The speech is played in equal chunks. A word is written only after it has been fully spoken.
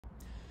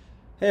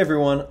Hey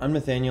everyone, I'm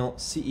Nathaniel,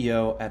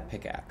 CEO at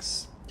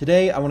Pickaxe.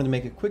 Today I wanted to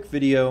make a quick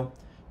video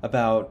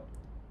about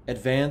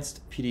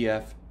advanced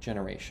PDF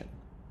generation.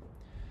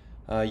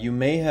 You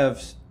may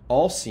have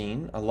all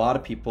seen, a lot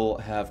of people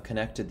have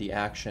connected the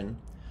action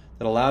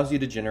that allows you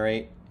to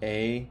generate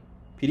a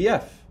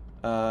PDF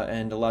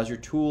and allows your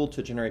tool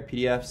to generate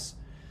PDFs.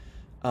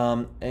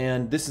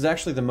 And this is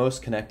actually the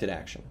most connected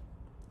action.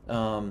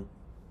 But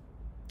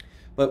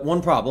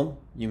one problem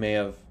you may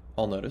have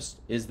all noticed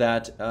is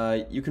that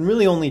you can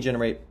really only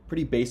generate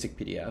pretty basic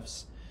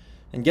PDFs,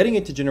 and getting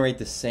it to generate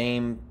the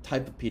same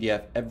type of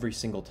PDF every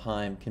single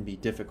time can be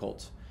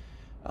difficult.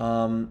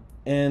 And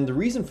the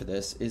reason for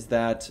this is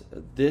that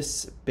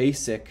this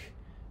basic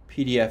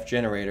PDF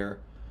generator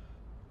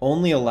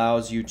only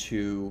allows you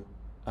to,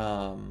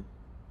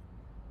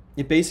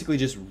 it basically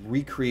just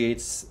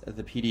recreates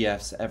the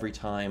PDFs every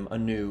time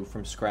anew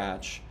from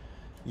scratch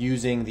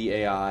using the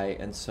AI,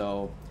 and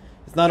so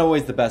it's not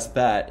always the best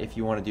bet if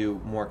you want to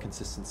do more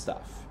consistent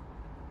stuff.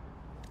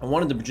 I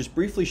wanted to just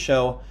briefly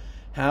show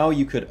how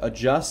you could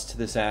adjust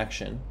this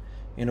action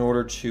in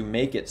order to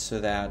make it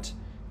so that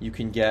you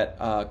can get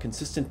a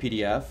consistent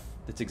PDF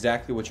that's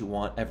exactly what you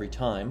want every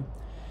time.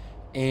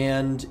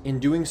 And in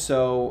doing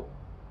so,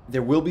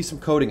 there will be some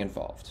coding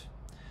involved.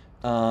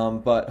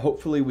 But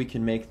hopefully we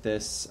can make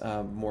this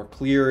more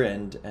clear,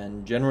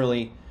 and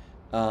generally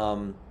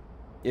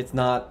it's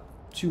not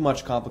too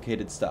much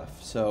complicated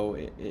stuff, so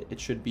it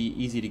should be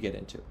easy to get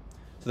into.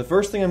 So the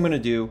first thing I'm going to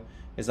do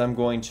is I'm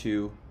going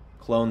to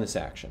clone this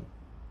action.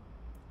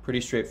 Pretty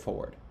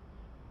straightforward.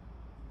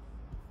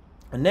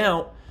 And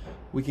now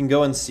we can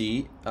go and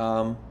see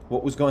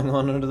what was going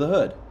on under the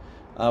hood.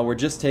 We're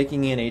just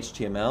taking in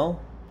HTML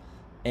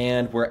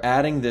and we're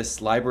adding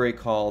this library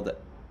called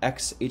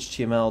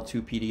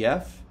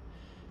XHTML2PDF,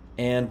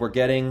 and we're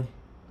getting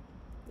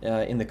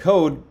in the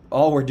code,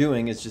 all we're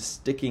doing is just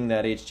sticking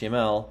that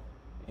HTML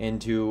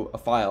into a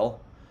file,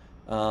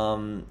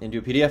 into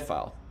a PDF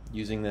file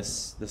using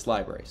this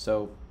library.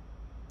 So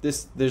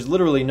there's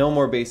literally no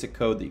more basic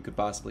code that you could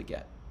possibly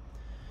get.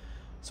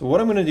 So what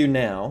I'm going to do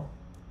now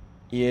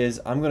is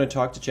I'm going to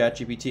talk to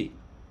ChatGPT,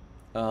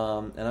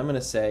 and I'm going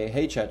to say,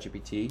 hey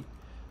ChatGPT,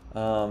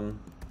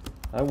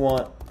 I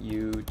want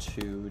you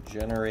to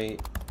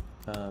generate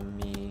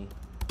me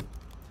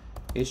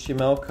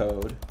HTML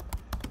code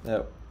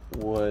that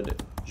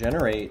would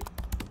generate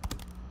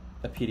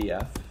a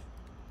PDF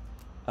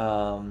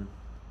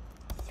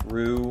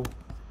through,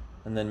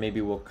 and then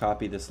maybe we'll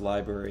copy this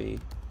library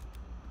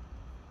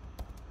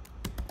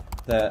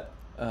that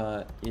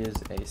is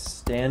a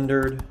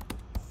standard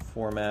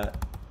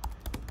format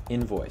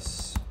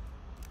invoice.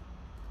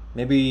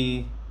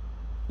 Maybe,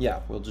 yeah,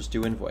 we'll just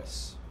do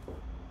invoice.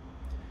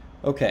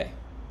 Okay,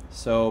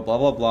 so blah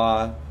blah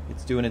blah,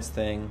 it's doing its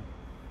thing.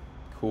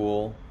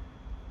 Cool.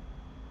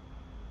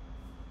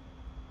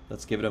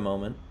 Let's give it a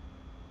moment.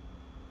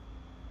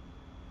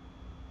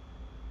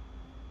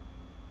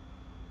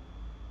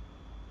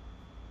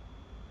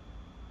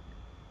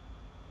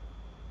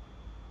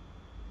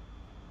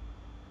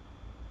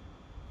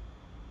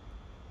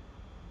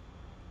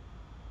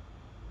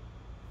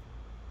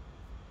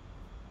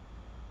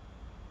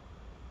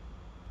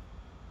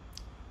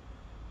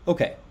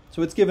 Okay,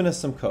 so it's given us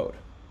some code.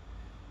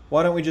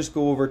 Why don't we just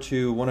go over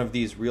to one of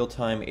these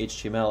real-time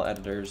HTML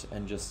editors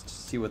and just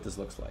see what this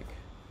looks like.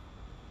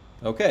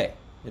 Okay,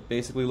 it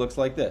basically looks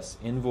like this.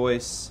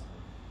 Invoice,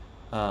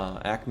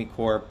 Acme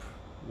Corp,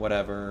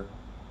 whatever,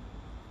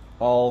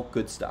 all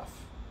good stuff.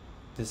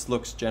 This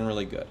looks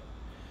generally good.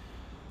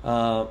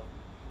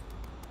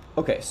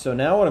 Okay, so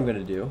now what I'm going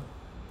to do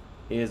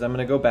is I'm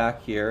going to go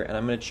back here and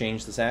I'm going to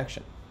change this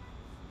action.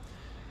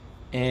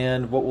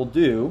 And what we'll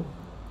do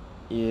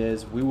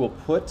is we will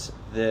put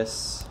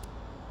this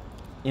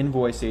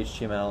invoice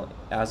HTML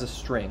as a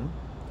string.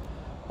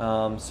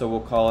 So we'll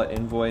call it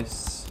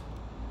invoice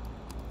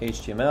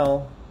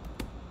HTML,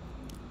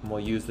 and we'll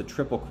use the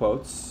triple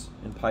quotes.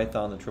 In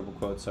Python, the triple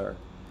quotes are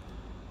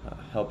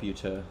help you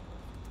to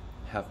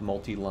have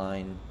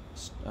multi-line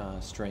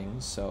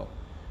strings, so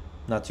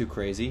not too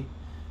crazy.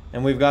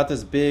 And we've got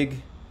this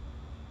big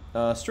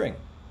string,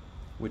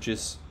 which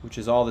is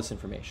all this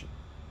information.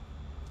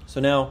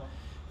 So now,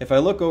 if I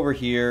look over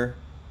here,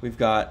 we've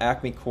got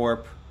Acme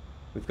Corp,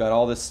 we've got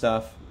all this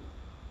stuff.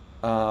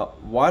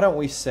 Why don't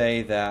we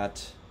say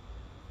that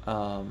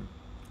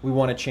we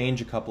want to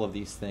change a couple of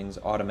these things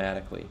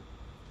automatically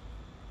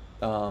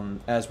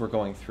as we're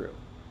going through.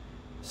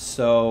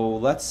 So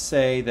let's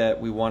say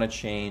that we want to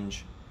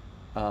change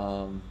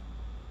the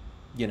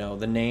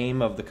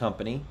name of the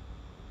company,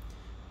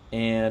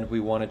 and we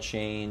want to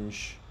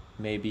change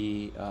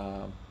maybe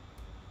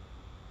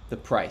the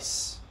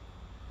price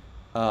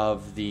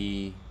of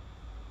the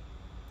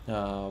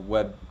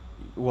web.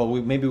 Well,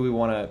 maybe we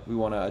want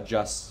to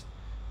adjust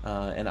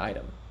an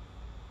item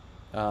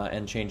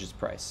and change its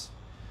price.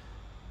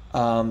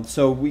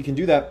 So we can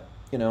do that,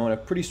 in a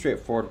pretty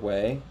straightforward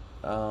way.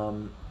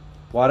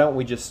 Why don't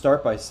we just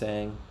start by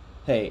saying,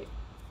 hey,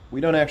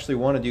 we don't actually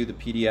want to do the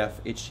PDF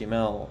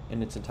HTML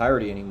in its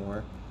entirety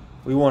anymore.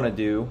 We want to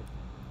do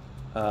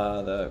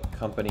the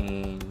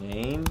company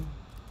name.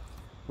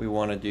 We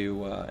want to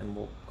do, and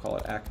we'll call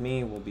it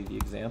Acme, will be the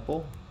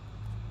example,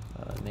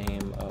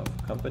 name of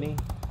company.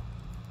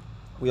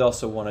 We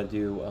also want to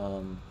do,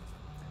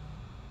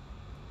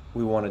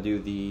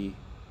 the,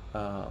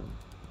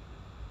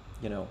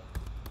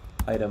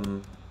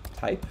 item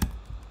type,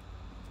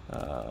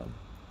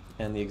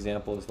 and the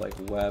example is like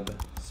web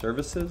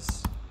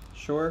services,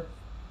 sure,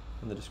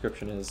 and the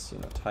description is,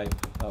 type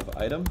of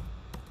item.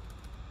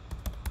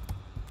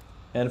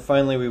 And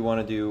finally, we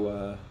want to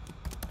do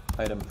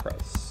item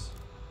price,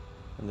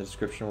 and the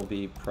description will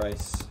be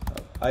price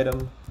of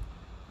item,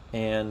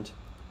 and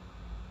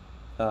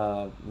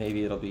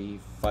maybe it'll be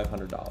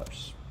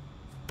 $500.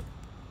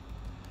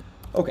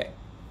 Okay,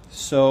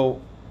 so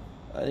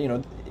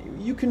you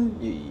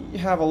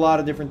have a lot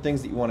of different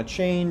things that you want to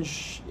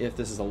change. If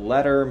this is a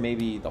letter,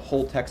 maybe the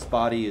whole text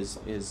body is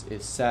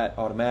set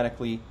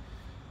automatically.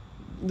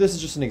 This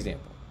is just an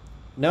example.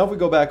 Now if we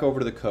go back over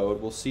to the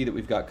code, we'll see that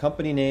we've got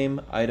company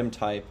name, item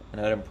type, and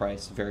item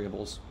price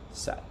variables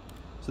set.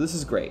 So this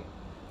is great.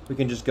 We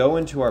can just go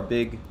into our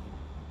big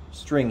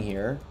string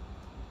here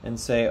and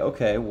say,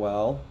 okay,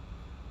 well,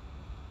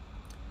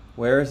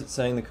 where is it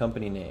saying the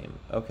company name?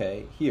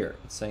 Okay, here,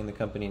 it's saying the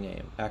company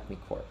name, Acme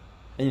Corp.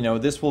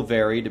 And this will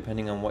vary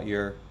depending on what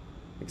you're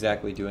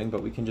exactly doing,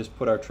 but we can just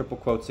put our triple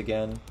quotes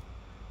again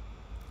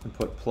and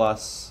put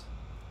plus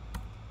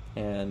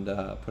and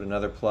put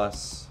another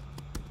plus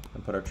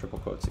and put our triple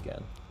quotes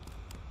again.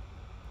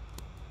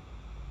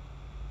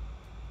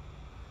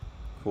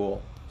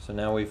 Cool. So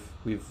now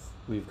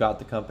we've got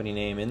the company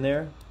name in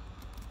there.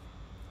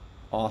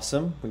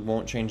 Awesome. We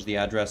won't change the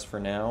address for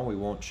now. We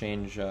won't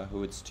change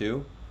who it's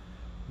to,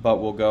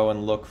 but we'll go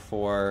and look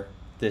for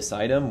this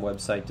item,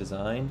 website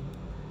design,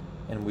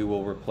 and we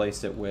will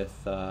replace it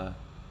with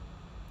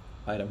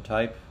item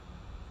type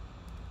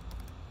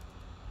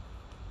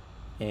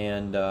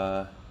and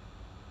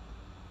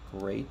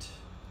great.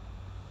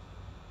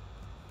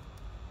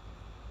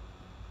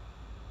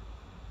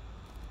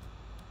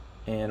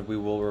 And we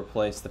will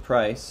replace the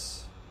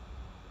price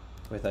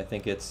with, I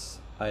think it's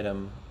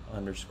item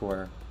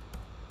underscore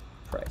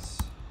price.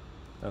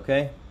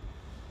 Okay?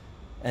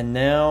 And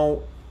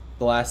now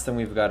the last thing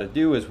we've got to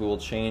do is we will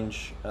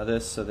change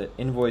this so that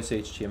invoice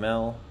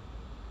HTML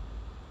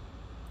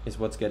is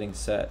what's getting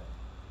set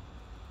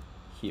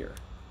here.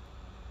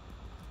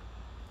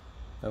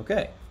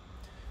 Okay.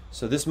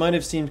 So this might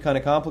have seemed kind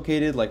of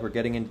complicated, like we're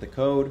getting into the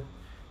code,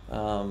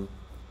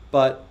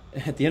 but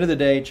at the end of the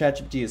day,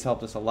 ChatGPT has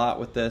helped us a lot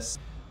with this.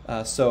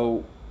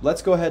 So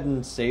let's go ahead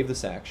and save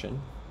this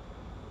action.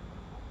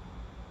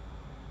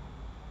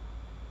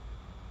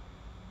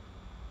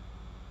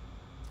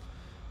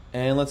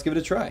 And let's give it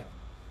a try.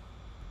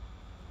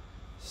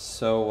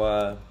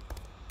 So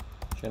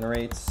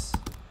generates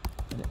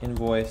an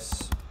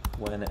invoice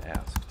when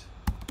asked.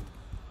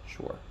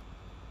 Sure.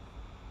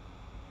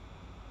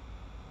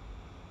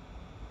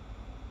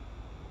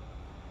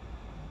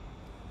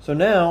 So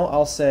now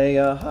I'll say,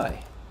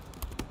 hi,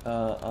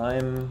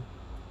 I'm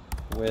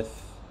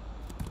with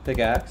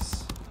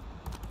Pickaxe.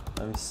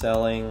 I'm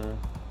selling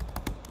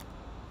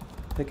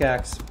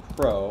Pickaxe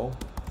Pro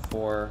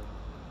for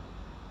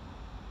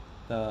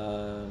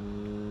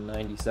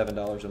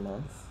 $97 a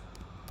month.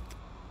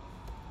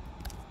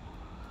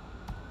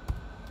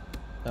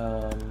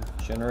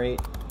 Generate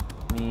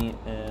me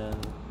an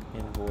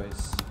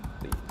invoice,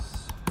 please.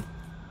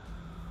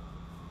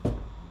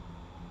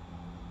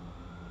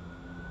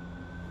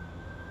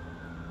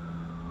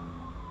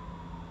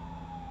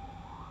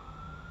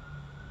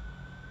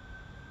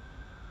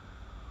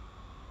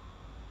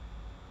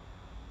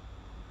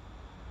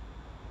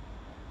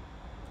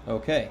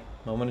 Okay,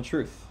 moment of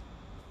truth.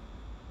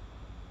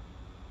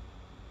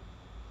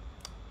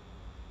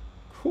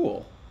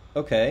 Cool.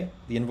 Okay,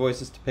 the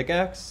invoice is to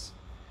Pickaxe.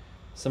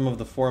 Some of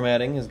the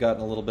formatting has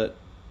gotten a little bit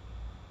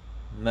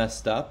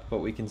messed up, but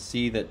we can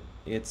see that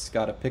it's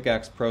got a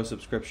Pickaxe Pro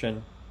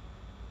subscription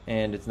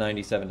and it's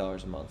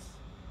 $97 a month.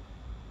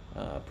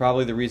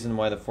 Probably the reason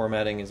why the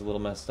formatting is a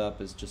little messed up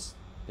is just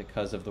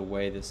because of the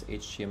way this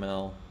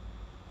HTML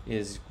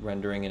is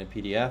rendering in a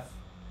PDF.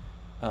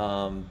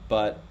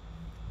 But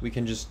we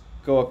can just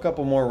go a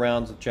couple more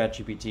rounds with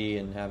ChatGPT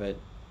and have it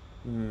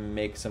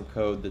make some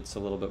code that's a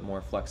little bit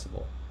more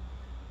flexible.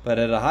 But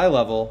at a high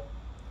level,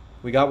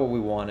 we got what we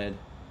wanted.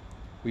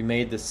 We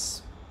made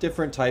this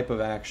different type of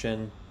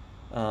action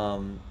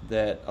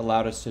that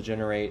allowed us to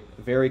generate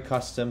a very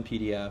custom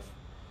PDF,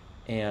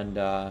 and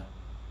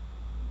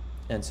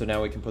so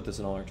now we can put this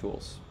in all our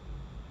tools.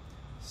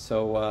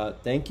 So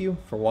thank you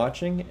for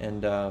watching,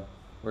 and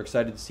we're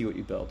excited to see what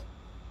you build.